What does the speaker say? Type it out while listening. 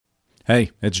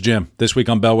Hey, it's Jim. This week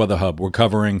on Bellwether Hub, we're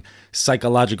covering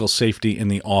psychological safety in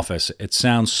the office. It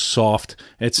sounds soft,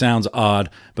 it sounds odd,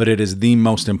 but it is the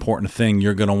most important thing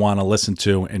you're going to want to listen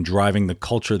to in driving the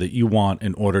culture that you want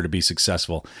in order to be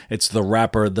successful. It's the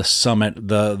wrapper, the summit,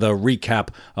 the recap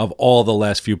of all the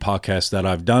last few podcasts that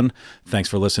I've done. Thanks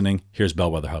for listening. Here's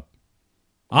Bellwether Hub.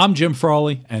 I'm Jim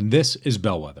Frawley, and this is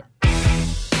Bellwether.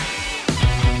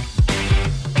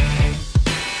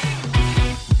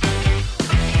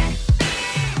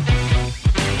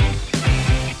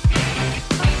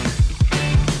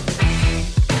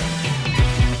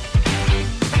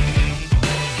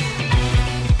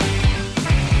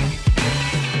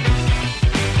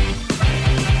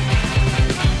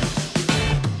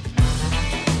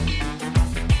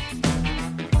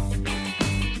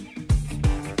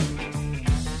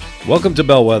 Welcome to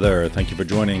Bellwether. Thank you for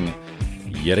joining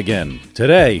yet again.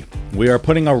 Today, we are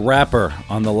putting a wrapper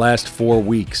on the last 4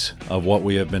 weeks of what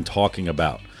we have been talking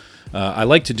about. I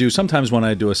like to do, sometimes when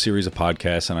I do a series of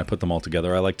podcasts and I put them all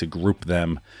together, I like to group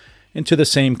them into the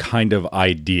same kind of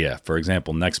idea. For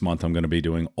example, next month I'm going to be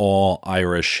doing all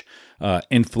Irish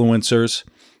influencers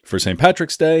for St.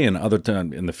 Patrick's Day, and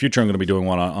in the future I'm going to be doing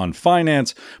one on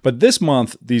finance. But this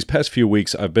month, these past few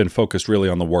weeks, I've been focused really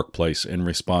on the workplace in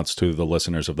response to the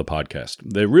listeners of the podcast.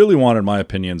 They really wanted my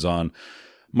opinions on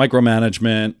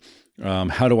micromanagement,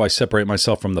 how do I separate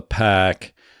myself from the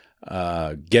pack,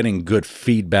 getting good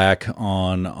feedback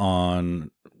on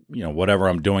whatever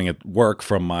I'm doing at work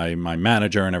from my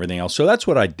manager and everything else. So that's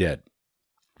what I did.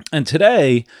 And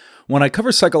today, when I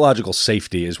cover psychological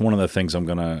safety is one of the things I'm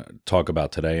going to talk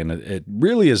about today, and it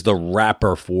really is the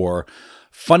wrapper for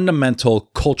fundamental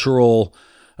cultural,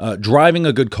 driving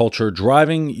a good culture,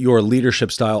 driving your leadership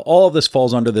style. All of this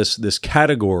falls under this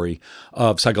category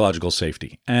of psychological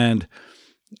safety, and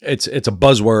it's a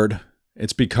buzzword.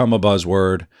 It's become a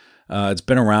buzzword. It's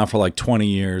been around for like 20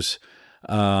 years,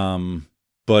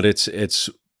 but it's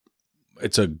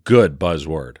a good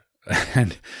buzzword.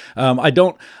 And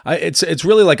it's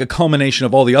really like a culmination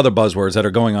of all the other buzzwords that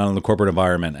are going on in the corporate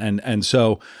environment. And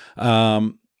so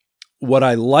what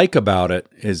I like about it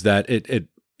is that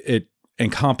it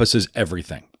encompasses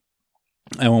everything.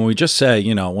 And when we just say,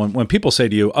 when people say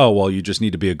to you, oh, well, you just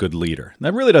need to be a good leader,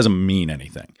 that really doesn't mean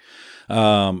anything.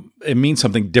 It means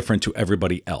something different to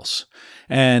everybody else.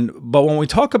 But when we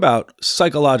talk about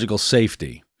psychological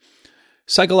safety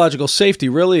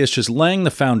really is just laying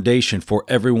the foundation for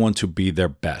everyone to be their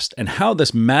best. And how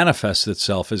this manifests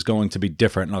itself is going to be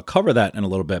different. And I'll cover that in a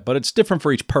little bit, but it's different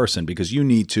for each person because you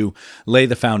need to lay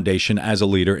the foundation as a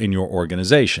leader in your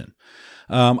organization.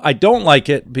 I don't like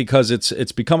it because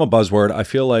it's become a buzzword. I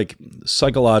feel like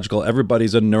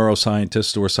everybody's a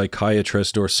neuroscientist or a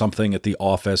psychiatrist or something at the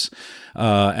office,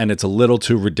 and it's a little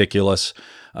too ridiculous.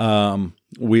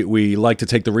 We like to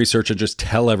take the research and just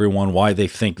tell everyone why they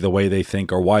think the way they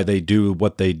think or why they do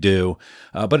what they do,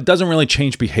 but it doesn't really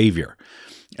change behavior.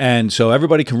 And so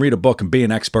everybody can read a book and be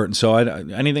an expert. And so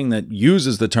anything that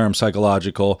uses the term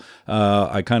psychological,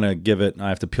 I kind of I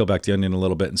have to peel back the onion a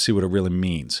little bit and see what it really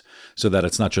means so that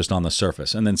it's not just on the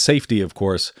surface. And then safety, of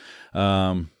course,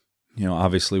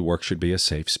 obviously work should be a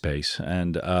safe space.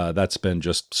 And that's been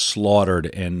just slaughtered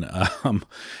in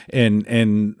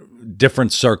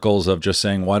different circles of just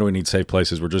saying, why do we need safe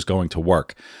places? We're just going to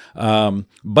work.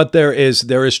 But there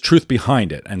is truth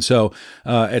behind it. And so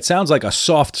it sounds like a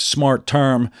soft, smart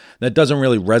term that doesn't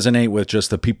really resonate with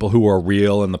just the people who are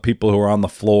real and the people who are on the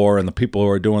floor and the people who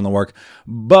are doing the work.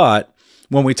 But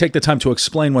when we take the time to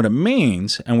explain what it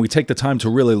means and we take the time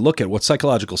to really look at what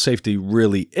psychological safety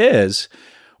really is,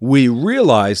 we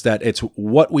realize that it's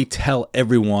what we tell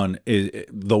everyone is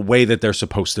the way that they're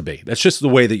supposed to be. That's just the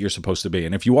way that you're supposed to be.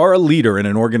 And if you are a leader in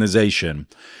an organization,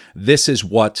 this is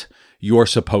what you're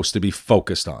supposed to be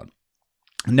focused on.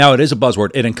 Now, it is a buzzword.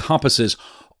 It encompasses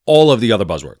all of the other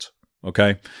buzzwords,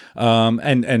 okay?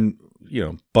 Buzzword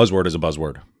is a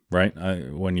buzzword, right?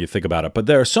 When you think about it. But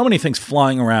there are so many things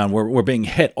flying around. We're being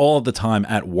hit all of the time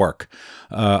at work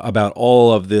about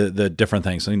all of the different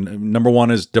things. And number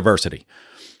one is diversity.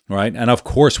 Right. And of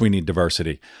course we need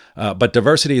diversity, but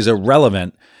diversity is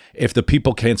irrelevant if the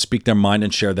people can't speak their mind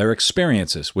and share their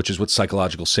experiences, which is what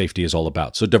psychological safety is all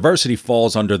about. So diversity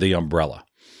falls under the umbrella.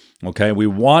 Okay. We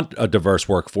want a diverse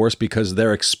workforce because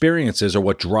their experiences are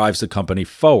what drives the company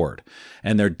forward,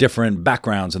 and their different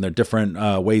backgrounds and their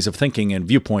different ways of thinking and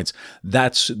viewpoints.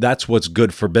 That's what's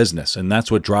good for business. And that's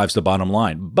what drives the bottom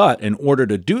line. But in order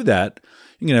to do that,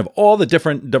 you can have all the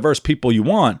different diverse people you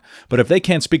want, but if they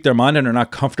can't speak their mind and are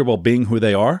not comfortable being who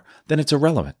they are, then it's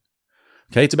irrelevant.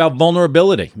 Okay, it's about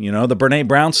vulnerability, the Brené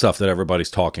Brown stuff that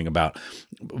everybody's talking about.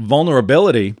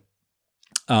 Vulnerability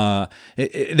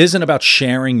It isn't about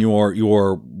sharing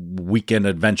your weekend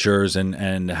adventures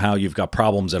and how you've got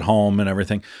problems at home and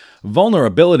everything.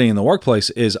 Vulnerability in the workplace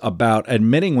is about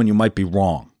admitting when you might be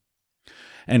wrong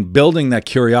and building that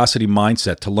curiosity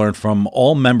mindset to learn from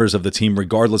all members of the team,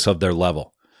 regardless of their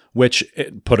level, which,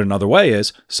 put another way,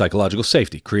 is psychological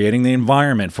safety, creating the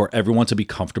environment for everyone to be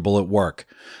comfortable at work.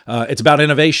 It's about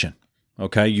innovation.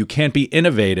 Okay, you can't be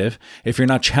innovative if you're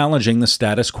not challenging the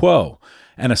status quo.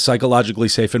 And a psychologically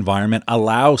safe environment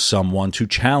allows someone to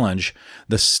challenge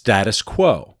the status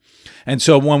quo. And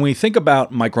so when we think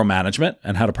about micromanagement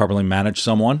and how to properly manage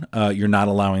someone, you're not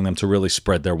allowing them to really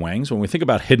spread their wings. When we think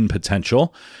about hidden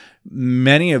potential,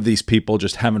 many of these people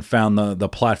just haven't found the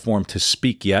platform to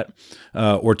speak yet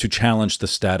or to challenge the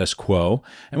status quo.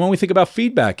 And when we think about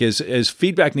feedback, is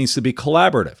feedback needs to be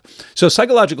collaborative. So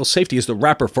psychological safety is the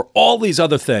wrapper for all these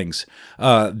other things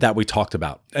that we talked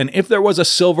about. And if there was a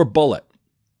silver bullet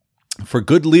for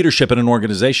good leadership in an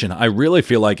organization, I really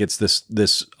feel like it's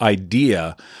this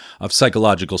idea of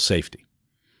psychological safety.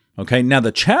 Okay, now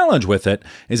the challenge with it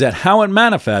is that how it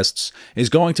manifests is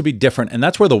going to be different, and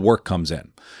that's where the work comes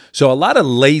in. So a lot of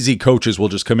lazy coaches will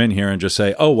just come in here and just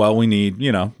say, oh, well, we need,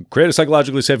 create a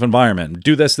psychologically safe environment,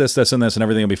 do this, and this, and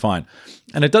everything will be fine.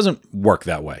 And it doesn't work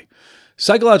that way.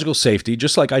 Psychological safety,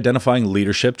 just like identifying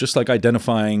leadership, just like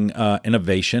identifying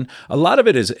innovation, a lot of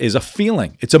it is a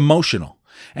feeling. It's emotional,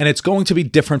 and it's going to be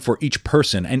different for each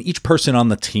person and each person on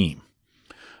the team.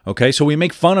 Okay, so we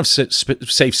make fun of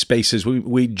safe spaces.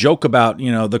 We joke about,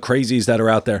 the crazies that are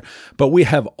out there, but we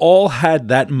have all had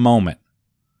that moment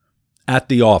at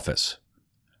the office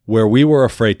where we were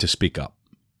afraid to speak up.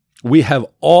 We have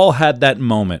all had that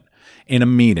moment in a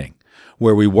meeting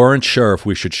where we weren't sure if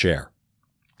we should share.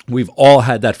 We've all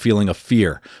had that feeling of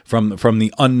fear from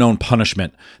the unknown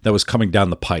punishment that was coming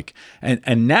down the pike.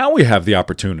 And now we have the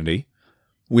opportunity.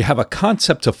 We have a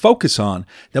concept to focus on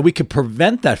that we could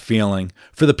prevent that feeling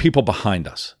for the people behind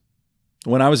us.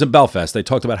 When I was in Belfast, they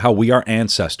talked about how we are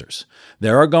ancestors.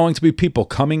 There are going to be people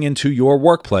coming into your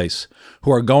workplace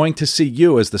who are going to see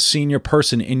you as the senior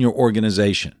person in your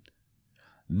organization.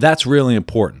 That's really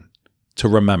important to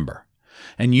remember.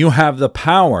 And you have the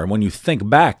power, when you think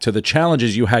back to the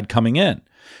challenges you had coming in,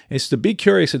 is to be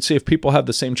curious and see if people have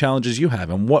the same challenges you have,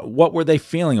 and what were they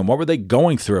feeling and what were they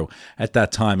going through at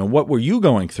that time, and what were you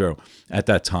going through at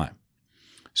that time.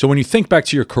 So when you think back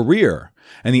to your career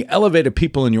and the elevated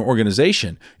people in your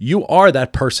organization, you are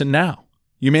that person now.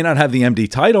 You may not have the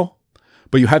MD title,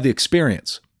 but you have the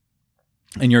experience.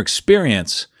 And your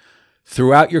experience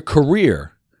throughout your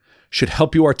career should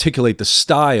help you articulate the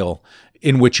style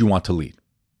in which you want to lead.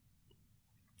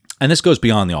 And this goes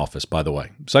beyond the office, by the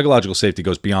way. Psychological safety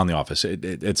goes beyond the office.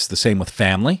 It's the same with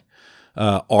family.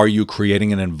 Are you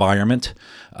creating an environment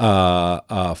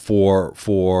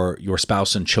for your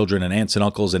spouse and children and aunts and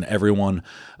uncles and everyone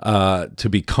to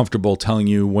be comfortable telling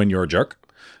you when you're a jerk?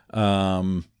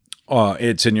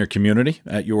 It's in your community,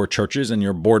 at your churches and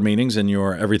your board meetings and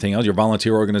your everything else, your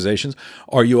volunteer organizations.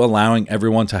 Are you allowing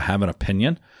everyone to have an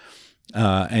opinion?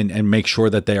 And make sure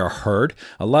that they are heard.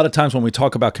 A lot of times when we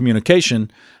talk about communication,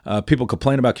 people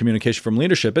complain about communication from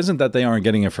leadership. Isn't that they aren't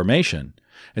getting information.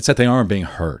 It's that they aren't being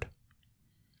heard.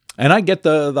 And I get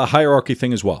the hierarchy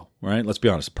thing as well, right? Let's be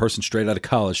honest. A person straight out of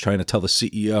college trying to tell the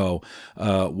CEO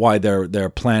why their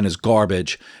plan is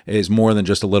garbage is more than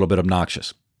just a little bit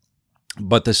obnoxious.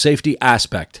 But the safety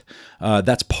aspect,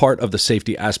 that's part of the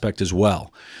safety aspect as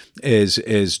well,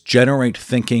 is generate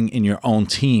thinking in your own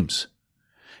teams.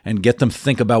 And get them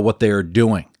think about what they are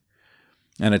doing.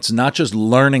 And it's not just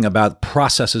learning about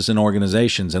processes in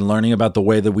organizations and learning about the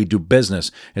way that we do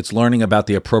business. It's learning about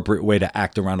the appropriate way to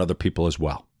act around other people as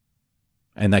well.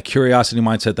 And that curiosity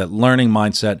mindset, that learning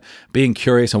mindset, being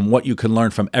curious on what you can learn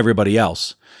from everybody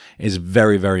else is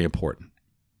very, very important.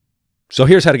 So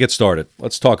here's how to get started.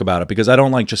 Let's talk about it, because I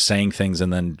don't like just saying things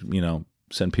and then,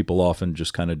 send people off and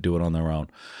just kind of do it on their own.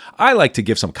 I like to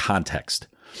give some context.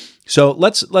 So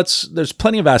there's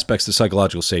plenty of aspects to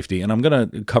psychological safety, and I'm going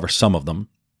to cover some of them.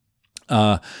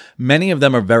 Many of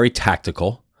them are very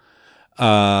tactical.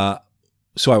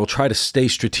 So I will try to stay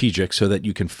strategic so that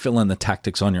you can fill in the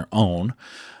tactics on your own.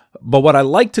 But what I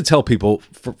like to tell people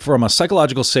from a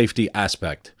psychological safety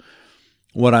aspect,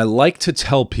 what I like to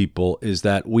tell people is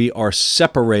that we are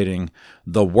separating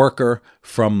the worker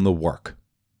from the work.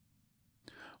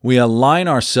 We align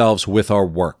ourselves with our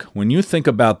work. When you think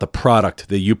about the product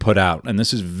that you put out, and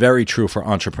this is very true for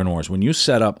entrepreneurs, when you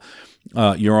set up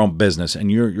your own business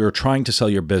and you're trying to sell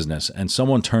your business and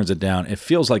someone turns it down, it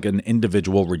feels like an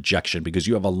individual rejection because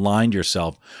you have aligned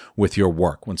yourself with your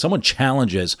work. When someone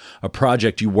challenges a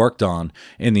project you worked on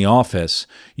in the office,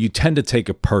 you tend to take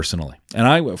it personally. And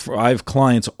I have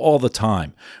clients all the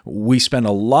time. We spend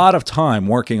a lot of time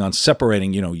working on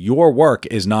separating, your work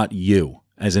is not you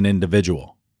as an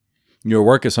individual. Your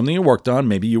work is something you worked on.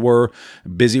 Maybe you were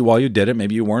busy while you did it.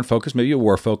 Maybe you weren't focused. Maybe you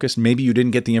were focused. Maybe you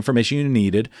didn't get the information you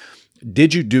needed.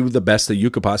 Did you do the best that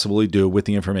you could possibly do with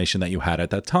the information that you had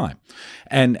at that time?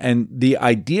 And the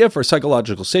idea for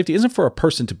psychological safety isn't for a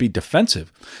person to be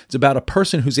defensive. It's about a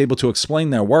person who's able to explain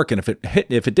their work. And if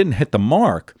it didn't hit the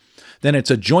mark, then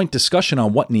it's a joint discussion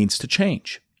on what needs to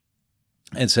change.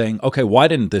 And saying, okay, why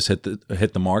didn't this hit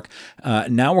the mark?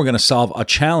 Now we're going to solve a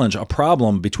challenge, a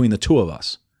problem between the two of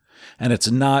us. And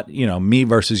it's not, me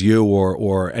versus you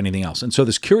or anything else. And so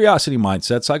this curiosity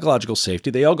mindset, psychological safety,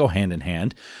 they all go hand in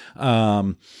hand.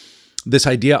 This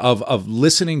idea of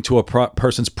listening to a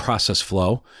person's process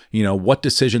flow, what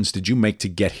decisions did you make to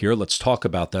get here? Let's talk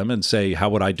about them and say, how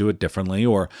would I do it differently?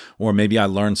 Or maybe I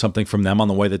learned something from them on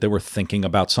the way that they were thinking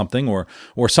about something or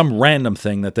some random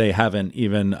thing that they haven't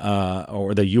even,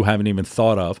 or that you haven't even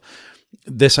thought of.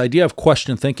 This idea of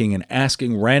question thinking and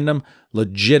asking random,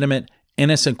 legitimate,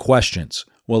 innocent questions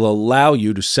will allow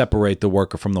you to separate the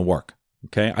worker from the work.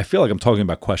 Okay. I feel like I'm talking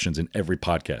about questions in every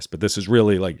podcast, but this is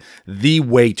really like the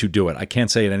way to do it. I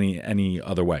can't say it any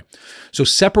other way. So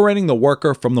separating the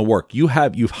worker from the work, you've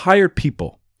hired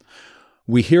people.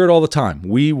 We hear it all the time.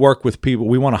 We work with people.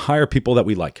 We want to hire people that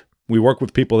we like. We work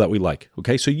with people that we like.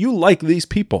 Okay. So you like these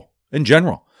people in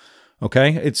general.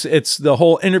 Okay. It's the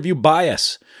whole interview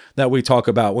bias that we talk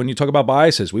about. When you talk about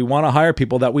biases, we want to hire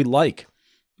people that we like.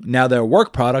 Now, their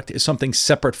work product is something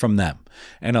separate from them,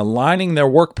 and aligning their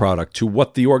work product to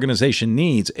what the organization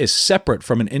needs is separate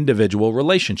from an individual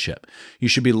relationship. You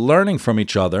should be learning from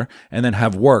each other and then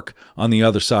have work on the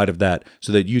other side of that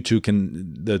so that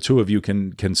the two of you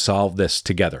can solve this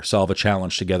together, solve a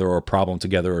challenge together or a problem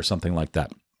together or something like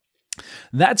that.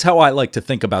 That's how I like to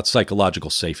think about psychological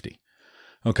safety.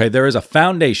 Okay, there is a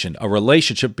foundation, a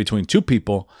relationship between two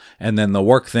people, and then the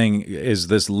work thing is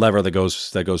this lever that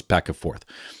goes back and forth.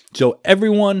 So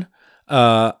everyone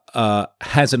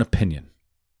has an opinion.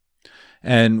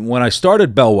 And when I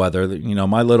started Bellwether,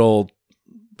 my little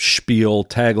spiel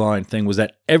tagline thing was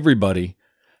that everybody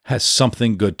has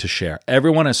something good to share.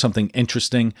 Everyone has something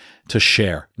interesting to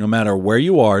share. No matter where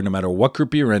you are, no matter what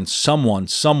group you're in, someone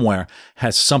somewhere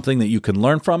has something that you can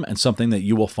learn from and something that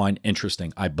you will find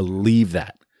interesting. I believe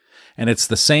that. And it's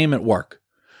the same at work.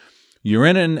 You're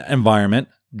in an environment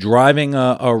driving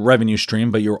a revenue stream,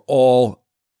 but you're all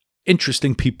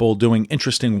interesting people doing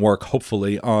interesting work,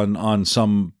 hopefully, on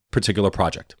some particular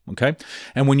project, okay?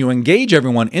 And when you engage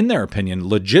everyone in their opinion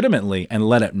legitimately and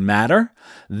let it matter,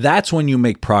 that's when you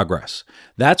make progress.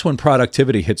 That's when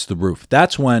productivity hits the roof.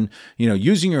 That's when,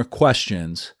 using your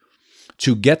questions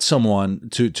to get someone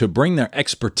to bring their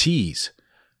expertise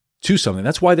to something.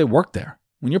 That's why they work there.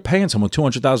 When you're paying someone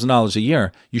 $200,000 a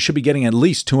year, you should be getting at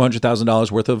least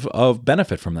 $200,000 worth of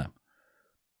benefit from them.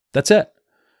 That's it.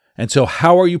 And so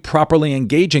how are you properly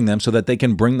engaging them so that they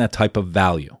can bring that type of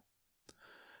value?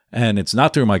 And it's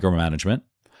not through micromanagement.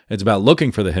 It's about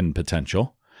looking for the hidden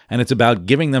potential. And it's about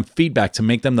giving them feedback to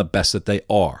make them the best that they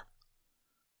are.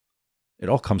 It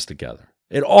all comes together.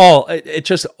 It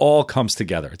just all comes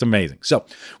together. It's amazing. So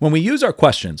when we use our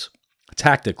questions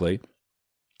tactically,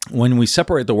 when we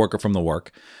separate the worker from the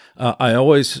work, I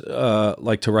always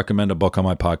like to recommend a book on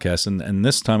my podcast. And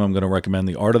this time I'm going to recommend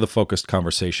The Art of the Focused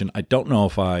Conversation. I don't know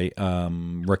if I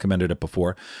recommended it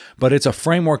before, but it's a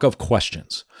framework of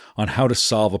questions on how to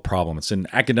solve a problem. It's an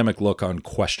academic look on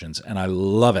questions, and I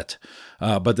love it.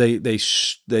 But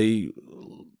they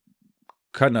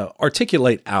kind of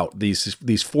articulate out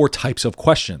these four types of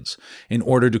questions in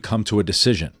order to come to a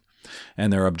decision.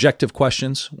 And they're objective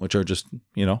questions, which are just,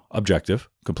 objective,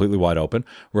 completely wide open.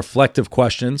 Reflective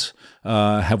questions.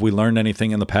 Have we learned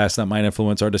anything in the past that might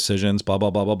influence our decisions? Blah,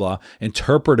 blah, blah, blah, blah.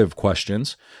 Interpretive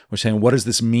questions. We're saying, what does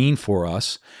this mean for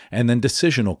us? And then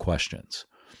decisional questions.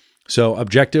 So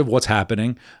objective, what's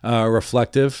happening?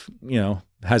 Reflective,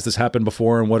 has this happened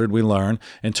before and what did we learn?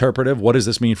 Interpretive, what does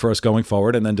this mean for us going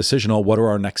forward? And then decisional, what are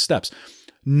our next steps?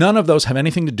 None of those have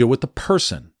anything to do with the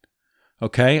person,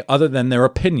 okay, other than their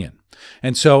opinion.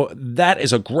 And so that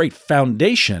is a great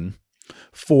foundation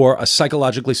for a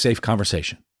psychologically safe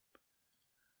conversation.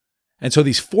 And so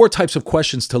these four types of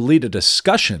questions to lead a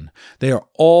discussion, they are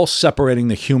all separating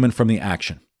the human from the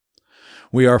action.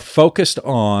 We are focused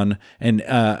on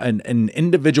an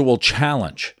individual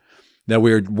challenge that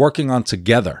we're working on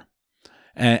together.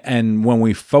 And when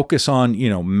we focus on,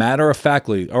 matter of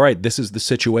factly, all right, this is the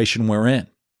situation we're in.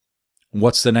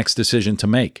 What's the next decision to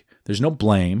make? There's no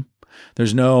blame.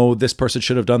 There's no, this person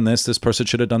should have done this person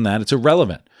should have done that. It's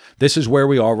irrelevant. This is where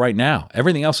we are right now.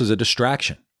 Everything else is a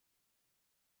distraction.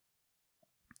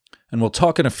 And we'll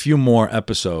talk in a few more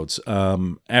episodes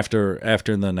after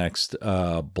the next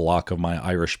block of my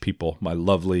Irish people, my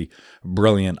lovely,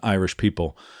 brilliant Irish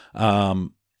people.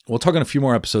 We'll talk in a few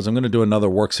more episodes. I'm going to do another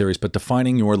work series, but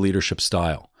defining your leadership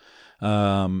style.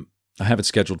 I have it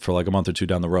scheduled for like a month or two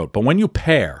down the road. But when you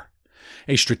pair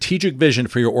a strategic vision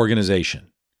for your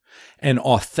organization, an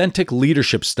authentic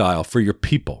leadership style for your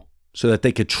people so that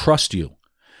they could trust you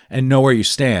and know where you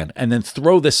stand, and then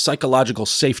throw this psychological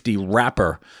safety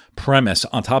wrapper premise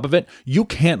on top of it, you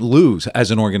can't lose as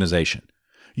an organization.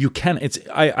 You can.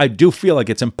 I do feel like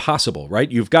it's impossible, right?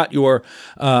 You've got your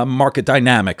market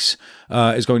dynamics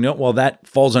is going to, well, that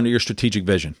falls under your strategic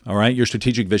vision, all right? Your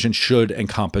strategic vision should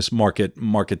encompass market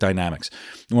dynamics.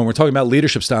 And when we're talking about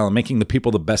leadership style and making the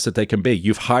people the best that they can be,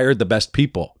 you've hired the best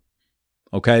people.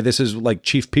 Okay, this is like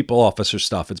chief people officer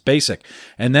stuff. It's basic.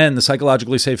 And then the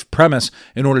psychologically safe premise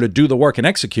in order to do the work and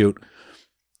execute,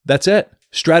 that's it.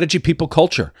 Strategy, people,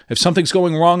 culture. If something's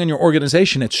going wrong in your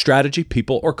organization, it's strategy,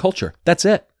 people, or culture. That's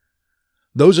it.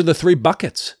 Those are the three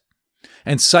buckets.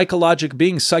 And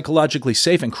being psychologically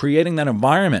safe and creating that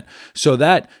environment so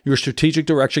that your strategic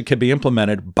direction can be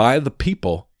implemented by the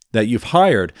people that you've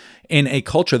hired in a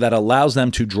culture that allows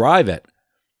them to drive it,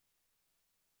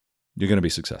 you're going to be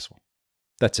successful.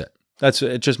 That's it.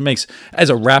 It just makes,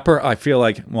 as a rapper, I feel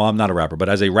like, well, I'm not a rapper, but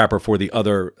as a rapper for the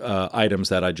other items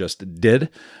that I just did,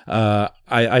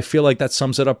 I feel like that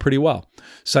sums it up pretty well.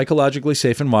 Psychologically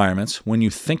safe environments, when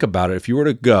you think about it, if you were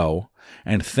to go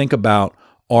and think about,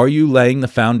 are you laying the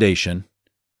foundation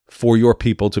for your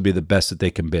people to be the best that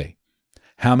they can be?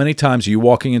 How many times are you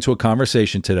walking into a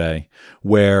conversation today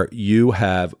where you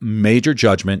have major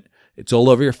judgment, it's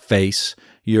all over your face,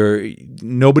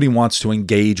 nobody wants to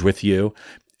engage with you.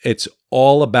 It's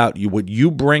all about you. What you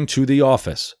bring to the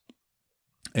office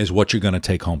is what you're going to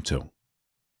take home too.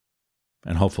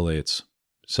 And hopefully it's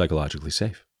psychologically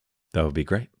safe. That would be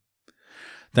great.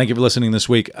 Thank you for listening this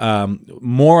week.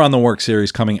 More on the work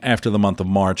series coming after the month of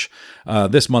March.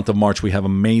 This month of March, we have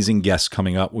amazing guests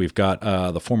coming up. We've got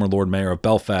the former Lord Mayor of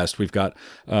Belfast. We've got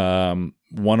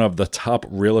one of the top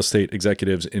real estate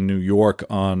executives in New York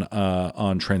on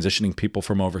transitioning people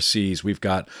from overseas. We've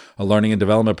got a learning and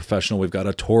development professional. We've got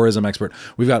a tourism expert.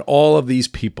 We've got all of these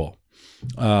people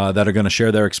that are going to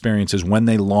share their experiences when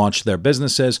they launch their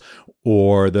businesses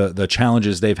or the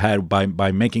challenges they've had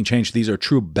by making change. These are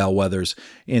true bellwethers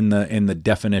in the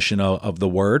definition of the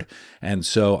word. And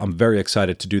so I'm very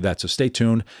excited to do that. So stay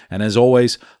tuned. And as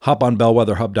always, hop on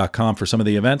bellwetherhub.com for some of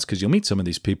the events because you'll meet some of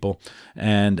these people.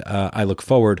 And I look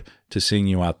forward to seeing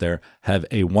you out there. Have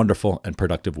a wonderful and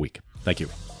productive week. Thank you.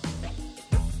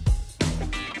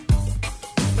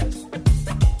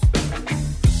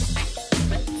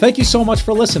 Thank you so much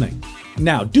for listening.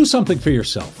 Now, do something for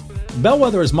yourself.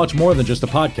 Bellwether is much more than just a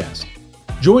podcast.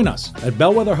 Join us at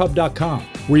bellwetherhub.com,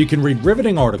 where you can read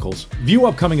riveting articles, view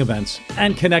upcoming events,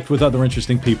 and connect with other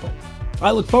interesting people.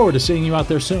 I look forward to seeing you out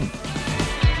there soon.